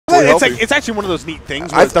really healthy. It's actually one of those neat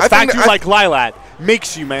things where the fact you like Lilat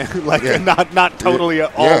makes you, man, like not totally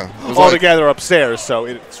altogether upstairs, so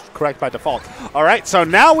it's correct by default. All right, so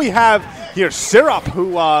now we have here Syrup,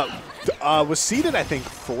 who was seeded, I think,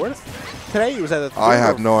 4th today. He was at I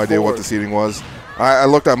have no idea what the seeding was. I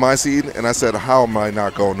looked at my seed, and I said, how am I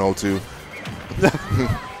not going 0-2?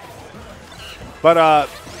 But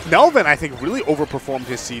Nelvin, I think, really overperformed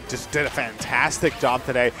his seed, just did a fantastic job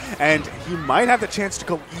today, and he might have the chance to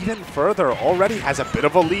go even further. Already has a bit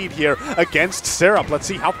of a lead here against Syrup. Let's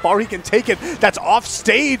see how far he can take it. That's off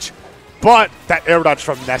stage, but that air dodge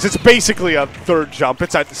from Ness, it's basically a 3rd jump.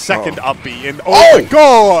 It's a 2nd up B, and oh my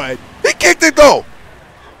god! He kicked it, though!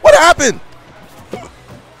 What happened?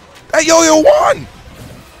 That yo-yo won!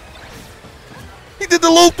 He did the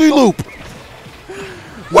loop-de-loop!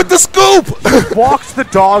 With the scoop! He walked the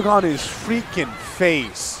dog on his freaking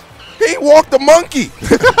face. He walked the monkey!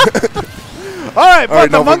 All right,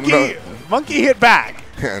 but the monkey hit back.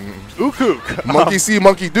 And Ook. Monkey see,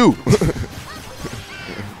 monkey do.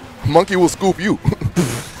 Monkey will scoop you.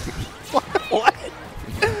 What?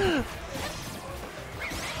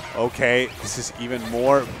 Okay, this is even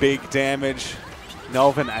more big damage.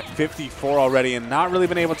 Nelvin at 54 already and not really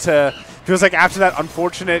been able to, feels like after that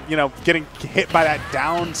unfortunate, getting hit by that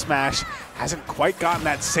down smash, hasn't quite gotten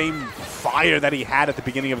that same fire that he had at the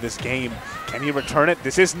beginning of this game. Can he return it?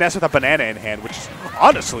 This is Ness with a banana in hand, which is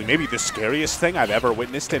honestly maybe the scariest thing I've ever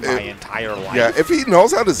witnessed in my entire life. Yeah, if he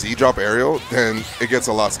knows how to Z-drop aerial, then it gets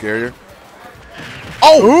a lot scarier.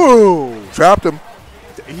 Oh! Ooh. Trapped him.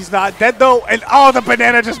 He's not dead, though. And, oh, the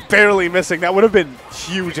banana just barely missing. That would have been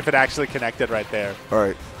huge if it actually connected right there. All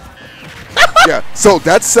right. Yeah, so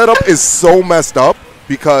that setup is so messed up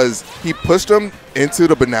because he pushed him into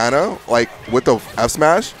the banana, like, with the F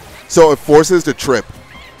smash, so it forces the trip.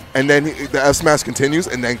 And then the F smash continues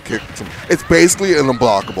and then kicks him. It's basically an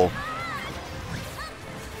unblockable.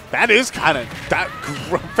 That is kind of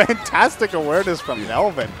fantastic awareness from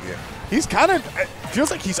Nelvin. Yeah. He's kind of,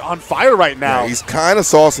 feels like he's on fire right now. Yeah, he's kind of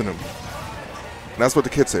saucing him. And that's what the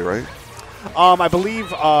kids say, right? I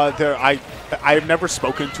believe I've never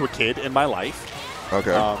spoken to a kid in my life.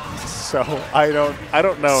 Okay. So I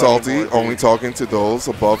don't know. Salty, anymore, only talking to those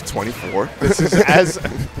above 24. This is as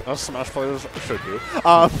Smash players should do.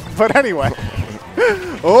 But anyway.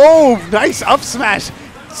 Oh, nice up smash.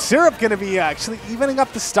 Syrup going to be actually evening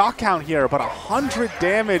up the stock count here, but 100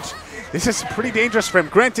 damage. This is pretty dangerous for him.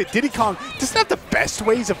 Granted, Diddy Kong doesn't have the best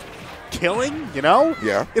ways of killing,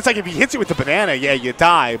 Yeah. It's like if he hits you with the banana, yeah, you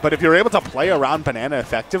die. But if you're able to play around banana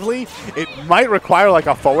effectively, it might require like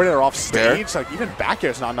a forward air off stage. Like even back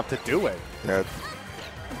air is not enough to do it. Yeah.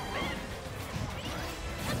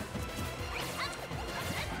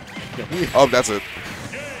 Oh, that's it.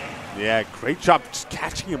 Yeah, great job just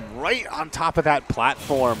catching him right on top of that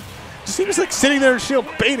platform. Just he was like sitting there and shield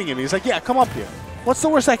baiting him. He's like, yeah, come up here. What's the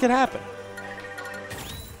worst that can happen?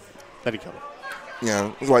 Then he killed him.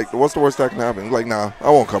 Yeah, it's like, what's the worst that can happen? He's like, nah,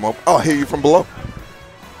 I won't come up. I'll hit you from below.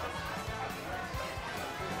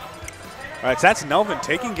 All right, so that's Nelvin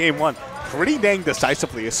taking game 1 pretty dang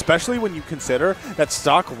decisively, especially when you consider that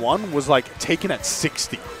stock 1 was like taken at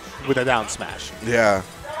 60 with a down smash. Yeah.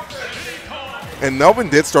 And Nelvin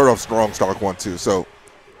did start off strong stock 1 too, so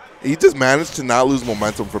he just managed to not lose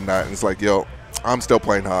momentum from that. And it's like, yo, I'm still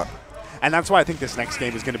playing hot. And that's why I think this next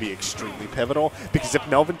game is going to be extremely pivotal, because if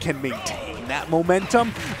Nelvin can maintain that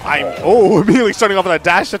momentum, immediately starting off with a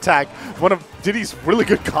dash attack, one of Diddy's really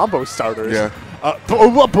good combo starters. Yeah.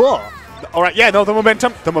 All right, yeah, no, the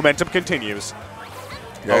momentum continues.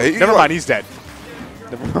 Yeah, never mind, he's dead.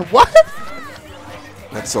 What?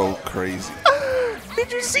 That's so crazy.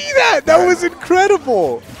 Did you see that? That was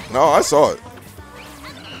incredible. No, I saw it.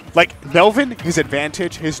 Like, Nelvin, his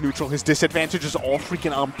advantage, his neutral, his disadvantage is all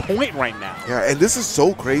freaking on point right now. Yeah, and this is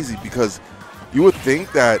so crazy because you would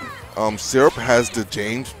think that Syrup has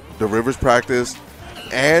the Rivers practice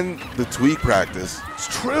and the Tweak practice. It's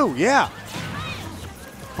true, yeah.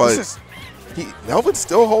 But Nelvin's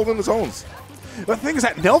still holding his own. The thing is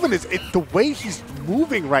that Nelvin is, the way he's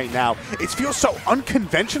moving right now, it feels so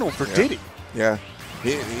unconventional for Diddy. Yeah.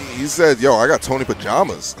 He said, yo, I got Tony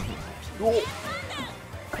pajamas.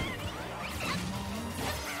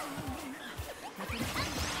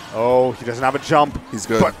 Oh, he doesn't have a jump. He's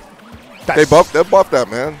good. They buffed that,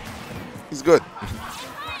 man. He's good.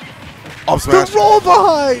 Up smash. The roll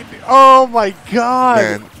behind. Oh, my God.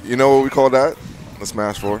 Man, you know what we call that? The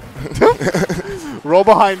smash 4. Roll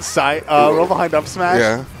behind roll behind up smash.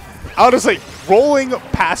 Yeah. Honestly, rolling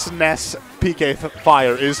past Ness PK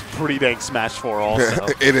Fire is pretty dang smash 4 also.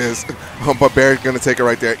 It is. But Barry's going to take it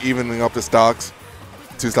right there, evening up the stocks.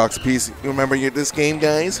 2 stocks apiece. You remember this game,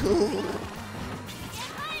 guys?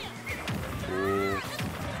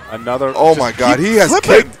 Another. Oh my God, he has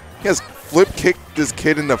flip kicked this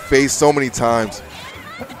kid in the face so many times.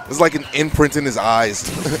 It's like an imprint in his eyes.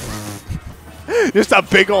 Just a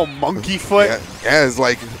big old monkey foot. Yeah, it's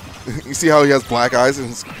like, you see how he has black eyes? And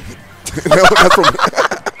that's from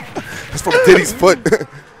that's from Diddy's foot.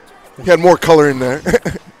 He had more color in there.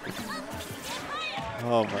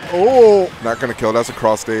 Oh my! Oh, not gonna kill. That's a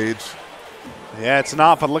cross stage. Yeah, it's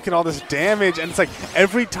not. But look at all this damage, and it's like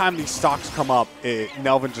every time these stocks come up,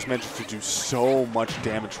 Nelvin just manages to do so much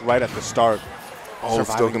damage right at the start. Oh,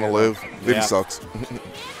 still gonna live. Diddy sucks.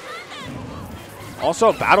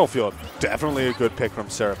 Also, Battlefield, definitely a good pick from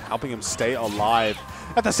Syrup, helping him stay alive.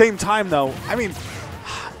 At the same time, though, I mean,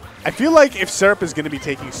 I feel like if Syrup is going to be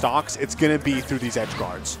taking stocks, it's going to be through these edge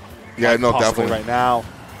guards. Yeah, no, definitely. Right now.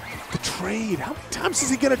 The trade. How many times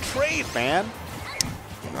is he going to trade, man?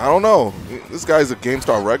 I don't know. This guy's a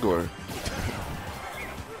GameStar regular.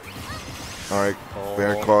 All right,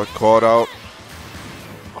 fair caught out.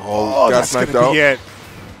 Oh, got sniped out.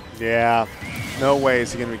 Yeah, no way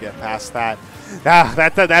is he going to get past that.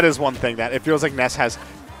 That is one thing that it feels like Ness has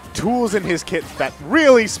tools in his kit that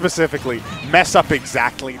really specifically mess up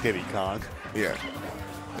exactly Diddy Kong. Yeah.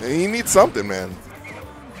 He needs something, man.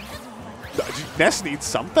 Ness needs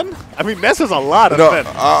something? I mean, Ness has a lot of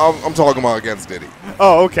I'm talking about against Diddy.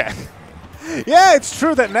 Oh, okay. Yeah, it's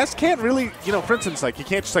true that Ness can't really, for instance, like, he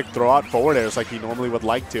can't just, like, throw out forward airs like he normally would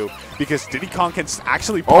like to because Diddy Kong can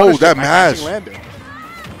actually punish that mash. Landing.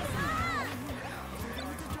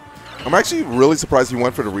 I'm actually really surprised he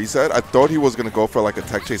went for the reset. I thought he was going to go for like a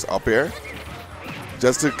tech chase up air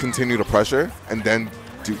just to continue the pressure and then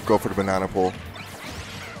go for the banana pull.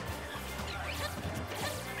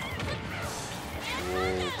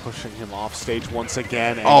 Oh, pushing him off stage once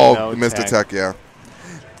again. And missed the tech, yeah.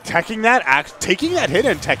 Taking that hit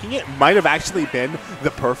and teching it might have actually been the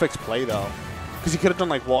perfect play, though. Because he could have done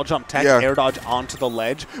like wall jump tech, air dodge onto the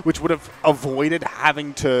ledge, which would have avoided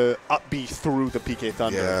having to up B through the PK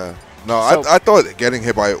Thunder. Yeah. No, I thought getting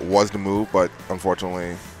hit by it was the move, but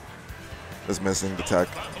unfortunately, is missing the tech.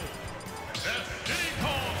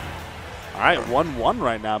 All right, 1-1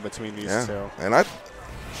 right now between these two. And I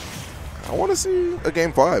want to see a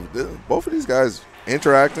game 5. Both of these guys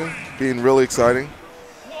interacting, being really exciting.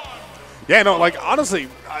 Yeah, no, like honestly,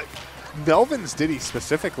 Nelvin's Diddy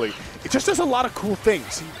specifically, it just does a lot of cool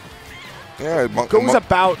things. He goes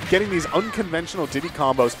about getting these unconventional Diddy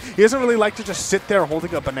combos. He doesn't really like to just sit there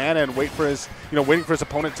holding a banana and wait for his, waiting for his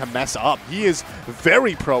opponent to mess up. He is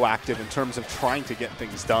very proactive in terms of trying to get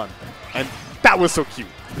things done, and that was so cute.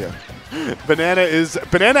 Yeah, banana as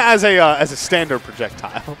a standard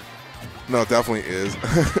projectile. No, it definitely is.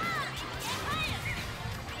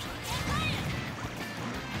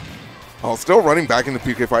 Oh, still running back in the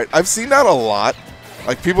PK fight. I've seen that a lot.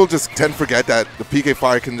 Like, people just tend to forget that the PK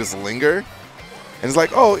fire can just linger. And it's like,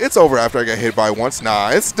 oh, it's over after I get hit by once. Nah,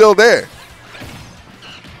 it's still there.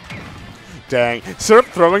 Dang. Syrup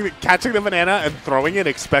catching the banana and throwing it,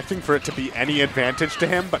 expecting for it to be any advantage to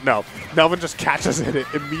him. But no, Nelvin just catches it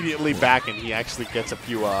immediately back, and he actually gets a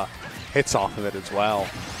few hits off of it as well.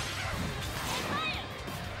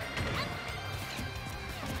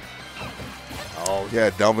 Oh, yeah,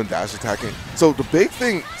 Nelvin dash attacking. So the big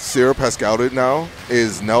thing Syrup has scouted now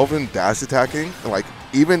is Nelvin dash attacking, like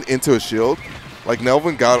even into a shield. Like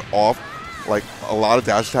Nelvin got off like a lot of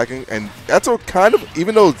dash attacking, and that's a kind of,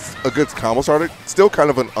 even though it's a good combo starter, still kind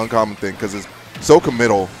of an uncommon thing because it's so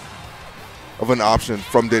committal of an option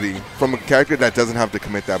from Diddy, from a character that doesn't have to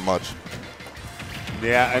commit that much.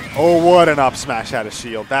 Yeah, and oh, what an up smash out of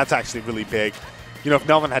shield. That's actually really big. If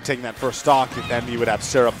Nelvin had taken that first stock, then he would have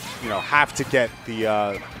Syrup, have to get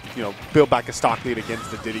the, build back a stock lead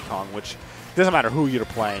against the Diddy Kong, which doesn't matter who you're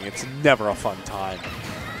playing. It's never a fun time.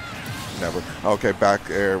 Never. Okay,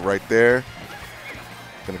 back air right there.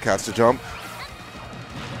 Gonna catch the jump.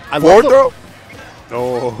 Forward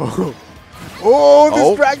throw.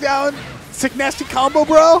 This drag down. Sick nasty combo,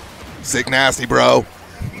 bro. Sick nasty, bro.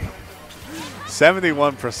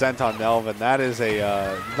 71% on Nelvin. That is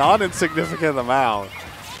a non-insignificant amount.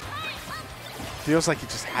 Feels like he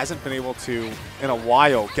just hasn't been able to, in a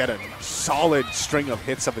while, get a solid string of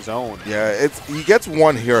hits of his own. Yeah, he gets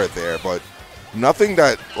one here or there, but nothing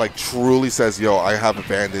that like truly says, yo, I have a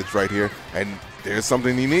bandage right here, and there's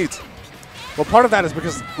something he needs. Well, part of that is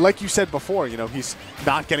because, like you said before, he's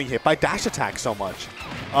not getting hit by dash attack so much.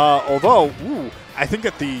 Although, I think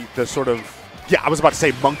that the sort of, I was about to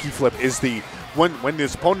say monkey flip is the, when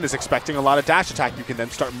his opponent is expecting a lot of dash attack, you can then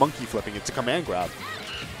start monkey flipping. It's a command grab.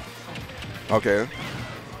 Okay.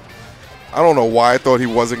 I don't know why I thought he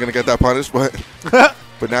wasn't going to get that punish, but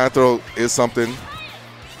banana throw is something.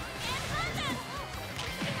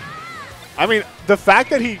 I mean, the fact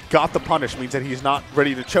that he got the punish means that he's not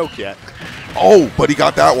ready to choke yet. Oh, but he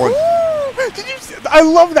got that one. Did you see? I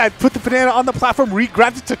love that. Put the banana on the platform,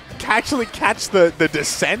 re-grabbed it to actually catch the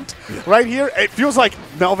descent right here. It feels like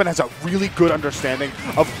Nelvin has a really good understanding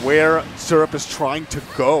of where Syrup is trying to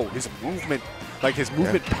go. His movement, like his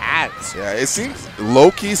movement paths. Yeah, it seems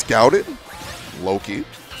low-key scouted. Low-key.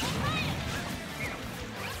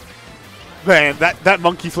 Man, that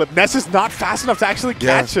monkey flip. Ness is not fast enough to actually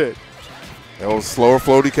catch it. Those slower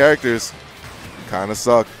floaty characters kind of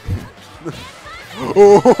suck.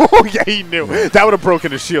 Oh, yeah, he knew. That would have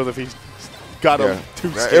broken his shield if he got him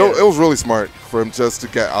too scared. It was really smart for him just to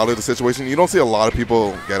get out of the situation. You don't see a lot of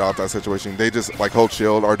people get out of that situation. They just like hold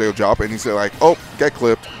shield or they'll drop and you say like, oh, get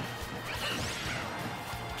clipped.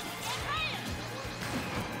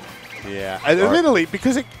 Yeah, admittedly,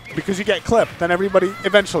 because you get clipped, then everybody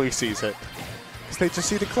eventually sees it. Because they just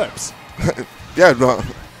see the clips. Yeah, no.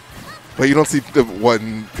 But you don't see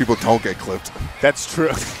when people don't get clipped. That's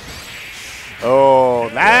true. Oh,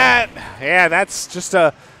 that's just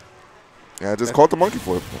a... Yeah, just caught the monkey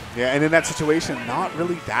flip. Yeah, and in that situation, not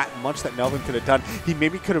really that much that Nelvin could have done. He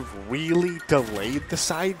maybe could have really delayed the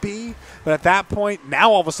side B, but at that point,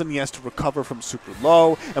 now all of a sudden he has to recover from super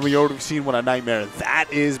low, and we already seen what a nightmare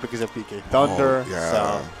that is because of PK Thunder. Oh, yeah.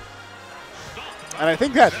 So. And I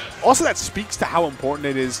think that also that speaks to how important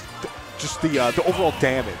it is, just the overall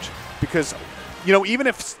damage, because you know, even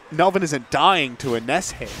if Nelvin isn't dying to a Ness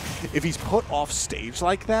hit, if he's put off stage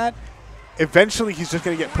like that, eventually he's just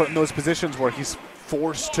going to get put in those positions where he's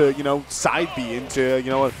forced to, you know, side B into, you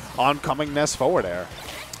know, an oncoming Ness forward air.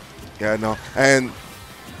 Yeah, no. And,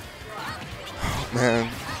 man.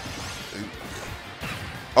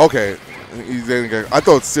 Okay. I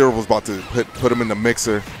thought Syrup was about to put him in the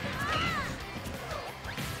mixer.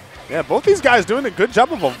 Yeah, both these guys doing a good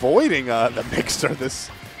job of avoiding the mixer.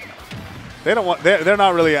 They don't want. They're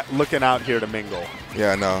not really looking out here to mingle.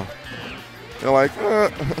 Yeah, no. They're like,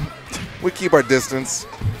 we keep our distance,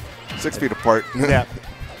 6 feet apart. Yeah.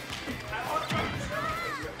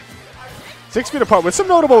 6 feet apart with some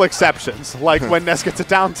notable exceptions, like when Ness gets a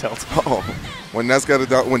down tilt. Oh, when Ness got a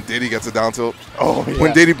down, when Diddy gets a down tilt. Oh, yeah.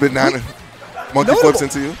 When Diddy banana monkey flips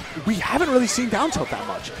into you. We haven't really seen down tilt that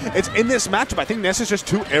much. It's in this matchup. I think Ness is just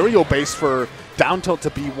too aerial based for down tilt to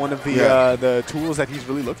be one of the tools that he's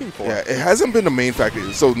really looking for. Yeah, it hasn't been the main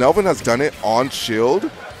factor. So Nelvin has done it on shield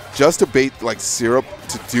just to bait like Syrup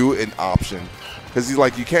to do an option, because he's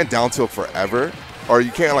like, you can't down tilt forever, or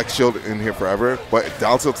you can't like shield in here forever. But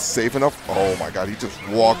down tilt's safe enough. Oh my God, he just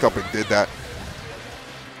walked up and did that.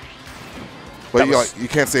 But you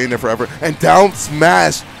can't stay in there forever. And down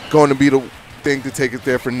smash going to be the thing to take it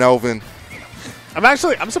there for Nelvin. I'm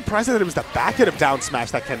surprised that it was the back hit of down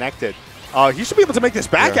smash that connected. He should be able to make this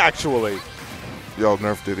back actually. Yo,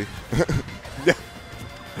 nerf Diddy.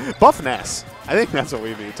 Buff Ness. I think that's what we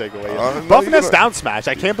need to take away. No, Buff Ness down smash.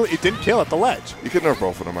 I can't believe it didn't kill at the ledge. You can nerf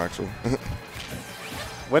both of them actually.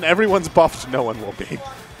 When everyone's buffed, no one will be.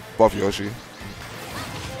 Buff Yoshi.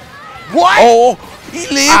 What? Oh, he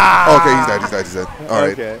lived. Okay, he's dead. All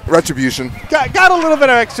right. Okay. Retribution. Got a little bit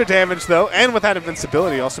of extra damage, though. And with that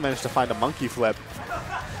invincibility, also managed to find a monkey flip.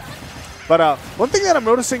 But one thing that I'm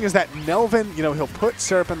noticing is that Nelvin, you know, he'll put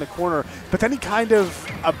Syrup in the corner, but then he kind of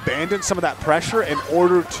abandons some of that pressure in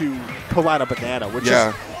order to pull out a banana, which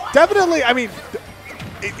is definitely, I mean,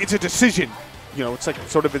 it's a decision. You know, it's like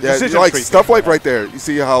sort of a decision. Like stuff like right there. You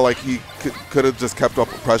see how like he could have just kept up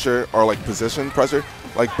pressure or like position pressure.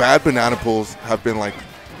 Like bad banana pulls have been like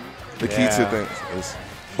the key to things.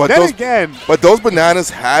 But those bananas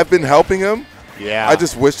have been helping him. Yeah. I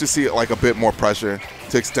just wish to see like a bit more pressure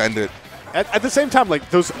to extend it. At the same time, like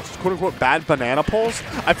those quote-unquote bad banana pulls,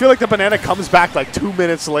 I feel like the banana comes back like 2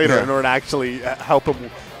 minutes later in order to actually help him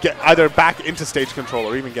get either back into stage control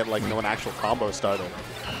or even get like, you know, an actual combo started.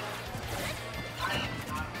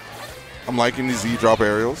 I'm liking these Z-drop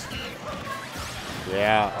aerials.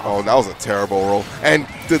 Yeah. Oh, that was a terrible roll. And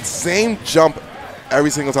the same jump every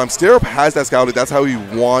single time. Syrup has that scouted. That's how he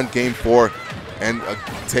won game 4. And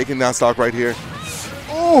taking that stock right here.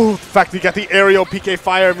 Oh, the fact that he got the aerial PK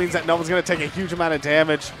fire means that Nelvin's going to take a huge amount of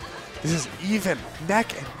damage. This is even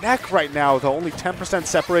neck and neck right now, with only 10%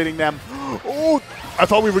 separating them. Oh, I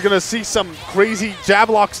thought we were going to see some crazy jab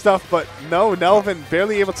lock stuff, but no, Nelvin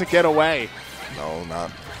barely able to get away. No,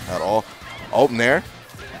 not at all. Ult in there.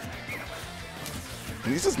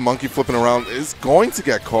 And he's just monkey flipping around. Is going to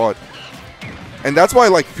get caught. And that's why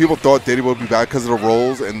like people thought Diddy would be bad, because of the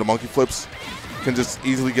rolls and the monkey flips can just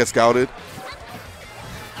easily get scouted.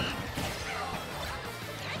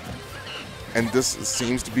 and this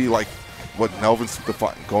seems to be like what Nelvin's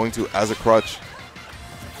going to as a crutch.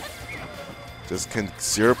 Just can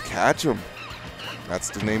Syrup catch him? That's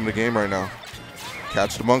the name of the game right now.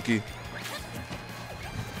 Catch the monkey.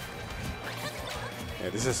 Yeah,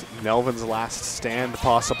 this is Nelvin's last stand,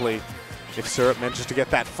 possibly. If Syrup manages to get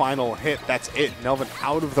that final hit, that's it. Nelvin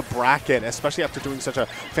out of the bracket, especially after doing such a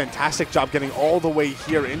fantastic job getting all the way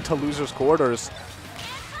here into losers' quarters.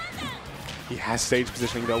 He has stage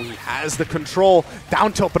positioning, though. He has the control.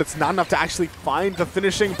 Down tilt, but it's not enough to actually find the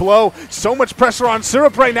finishing blow. So much pressure on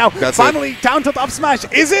Syrup right now. That's finally, down tilt up smash.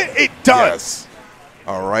 Is it? It does. Yes.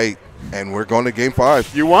 All right. And we're going to game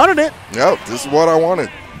 5. You wanted it. Yep, this is what I wanted.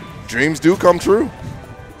 Dreams do come true.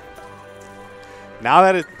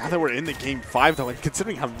 Now that we're in the game 5, though, and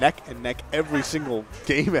considering how neck and neck every single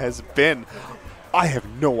game has been, I have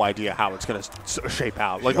no idea how it's going to shape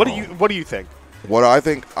out. Like, what do you think? What I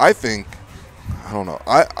think, I don't know.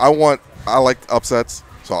 I like upsets,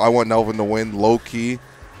 so I want Nelvin to win low key,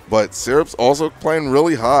 but Syrup's also playing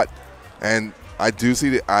really hot, and I do see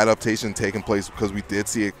the adaptation taking place because we did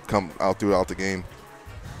see it come out throughout the game.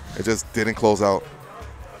 It just didn't close out.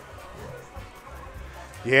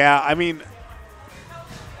 Yeah, I mean,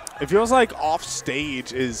 it feels like off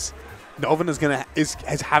stage Nelvin is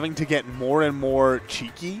having to get more and more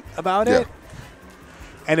cheeky about it.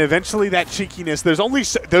 And eventually that cheekiness, there's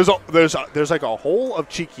like a hole of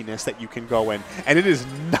cheekiness that you can go in, and it is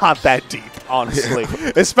not that deep, honestly.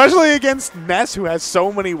 Yeah. Especially against Ness, who has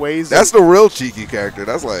so many ways. That's the real cheeky character.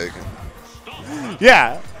 That's like,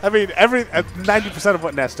 yeah. I mean, 90% of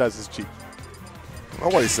what Ness does is cheeky.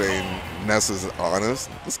 Nobody's saying Ness is honest.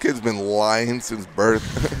 This kid's been lying since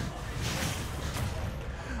birth.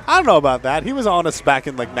 I don't know about that. He was honest back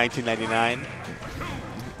in like 1999.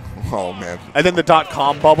 Oh man! And then the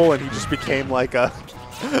 .com bubble, and he just became like an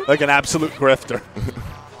absolute grifter.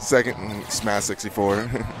 Second Smash 64.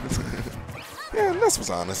 Yeah, Ness was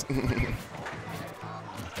honest. All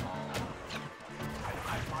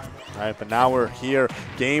right, but now we're here,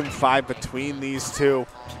 game 5 between these two.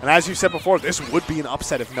 And as you said before, this would be an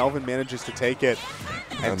upset if Nelvin manages to take it.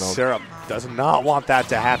 And Syrup does not want that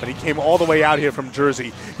to happen. He came all the way out here from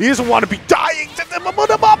Jersey. He doesn't want to be dying.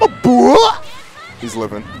 He's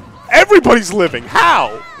living. Everybody's living.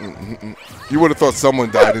 How? You would have thought someone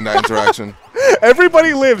died in that interaction.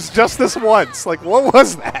 Everybody lives just this once. Like, what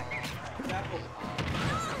was that?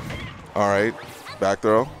 All right, back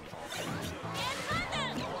throw.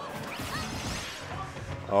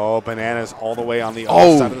 Oh, Bananas all the way on the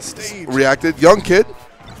other side of the stage. Reacted. Young kid.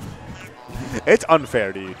 It's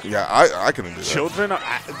unfair, dude. Yeah, I couldn't do that. Children are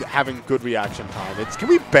having good reaction time. Can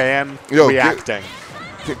we ban reacting?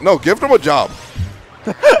 No, give them a job.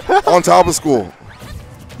 On top of school.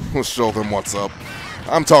 We'll show them what's up.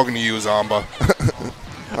 I'm talking to you, Zamba.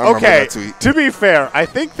 Okay, to be fair, I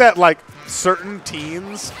think that like certain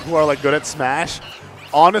teens who are like good at Smash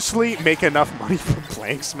honestly make enough money from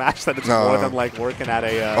playing Smash that it's more than like working at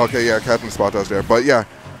a... Okay, yeah, Captain Spot does there. But yeah,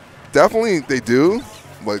 definitely they do,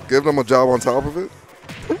 but give them a job on top of it.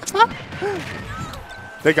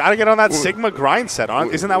 They got to get on that Sigma grind set.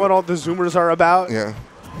 Isn't that what all the Zoomers are about? Yeah.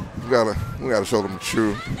 We gotta show them the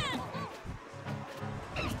truth.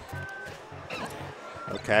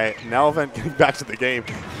 Okay, Nelvin getting back to the game.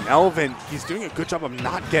 Nelvin, he's doing a good job of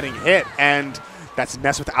not getting hit, and that's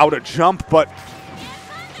Ness without a jump, but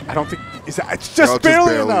I don't think it's just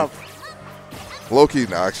barely enough. Low-key,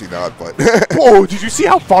 no, actually not, but whoa, did you see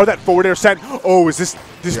how far that forward air sent? Oh, this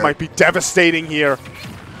might be devastating here.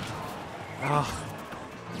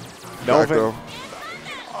 Nelvin.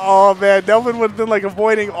 Oh man, Nelvin would have been like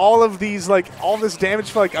avoiding all of these, all this damage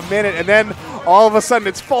for like a minute, and then all of a sudden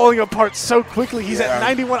it's falling apart so quickly. He's at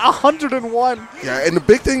 101. Yeah, and the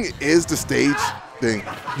big thing is the stage thing.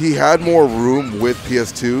 He had more room with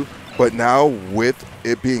PS2, but now with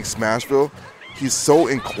it being Smashville, he's so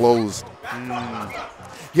enclosed.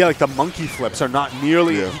 Yeah, like the monkey flips are not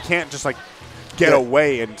nearly. He can't just like get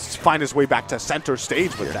away and find his way back to center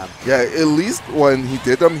stage with them. Yeah, at least when he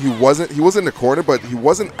did them, he was in the corner, but he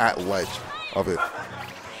wasn't at ledge of it.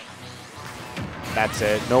 That's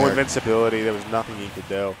it. No invincibility. There was nothing he could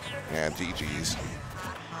do. Yeah, GG's.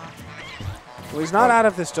 Well, he's not out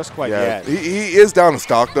of this just quite yet. He is down to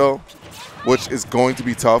stock, though, which is going to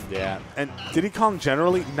be tough. Yeah, and Diddy Kong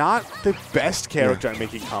generally not the best character at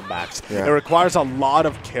making comebacks. Yeah. It requires a lot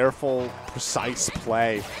of careful, precise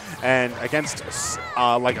play. And against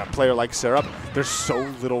like a player like Syrup, there's so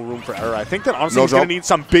little room for error. I think that honestly he's going to need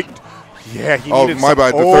some big... Yeah, he needed my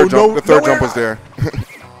bad. The third jump was there.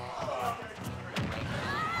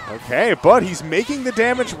 Okay, but he's making the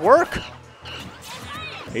damage work.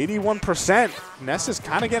 81%. Ness is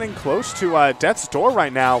kind of getting close to death's door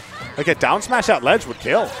right now. Like a down smash at ledge would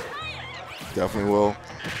kill. Definitely will.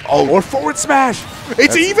 Oh, or forward smash.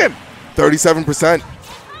 It's even. 37%.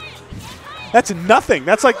 That's nothing.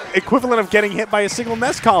 That's like equivalent of getting hit by a single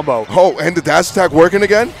Ness combo. Oh, and the dash attack working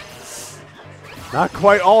again? Not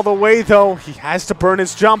quite all the way, though. He has to burn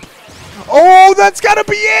his jump. Oh, that's got to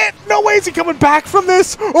be it. No way is he coming back from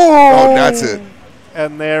this. Oh, that's it.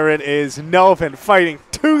 And there it is. Nelvin fighting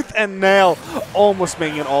tooth and nail, almost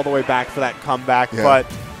making it all the way back for that comeback. Yeah.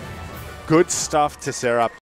 But good stuff to Sarah.